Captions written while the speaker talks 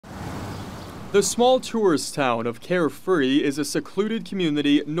The small tourist town of Carefree is a secluded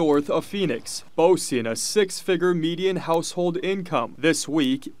community north of Phoenix, boasting a six-figure median household income. This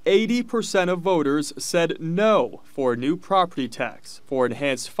week, 80% of voters said no for a new property tax for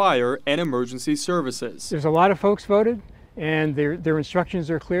enhanced fire and emergency services. There's a lot of folks voted, and their instructions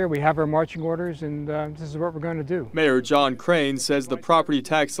are clear. We have our marching orders, and this is what we're going to do. Mayor John Crane says the property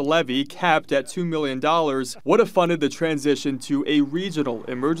tax levy, capped at $2 million, would have funded the transition to a regional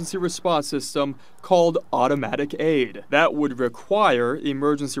emergency response system called automatic aid. That would require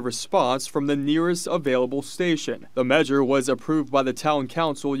emergency response from the nearest available station. The measure was approved by the town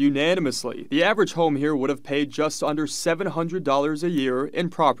council unanimously. The average home here would have paid just under $700 a year in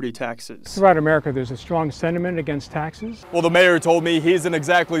property taxes. Throughout America, there's a strong sentiment against taxes. Well, the mayor told me he isn't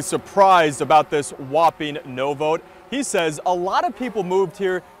exactly surprised about this whopping no vote. He says a lot of people moved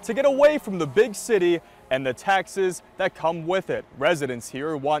here to get away from the big city and the taxes that come with it. Residents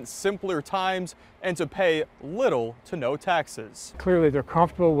here want simpler times and to pay little to no taxes. Clearly, they're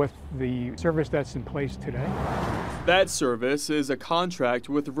comfortable with the service that's in place today. That service is a contract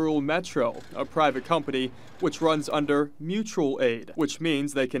with Rural Metro, a private company which runs under mutual aid, which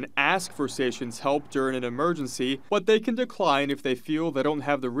means they can ask for stations' help during an emergency, but they can decline if they feel they don't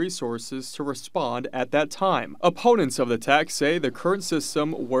have the resources to respond at that time. Opponents of the tax say the current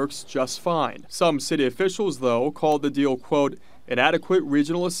system works just fine. Some city officials, though, called the deal, quote, inadequate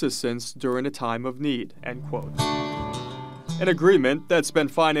regional assistance during a time of need, end quote. An agreement that's been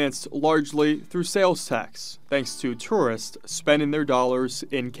financed largely through sales tax, thanks to tourists spending their dollars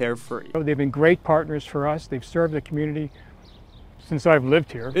in Carefree. They've been great partners for us. They've served the community since I've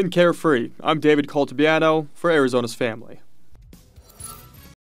lived here. In Carefree, I'm David Caltabiano for Arizona's Family.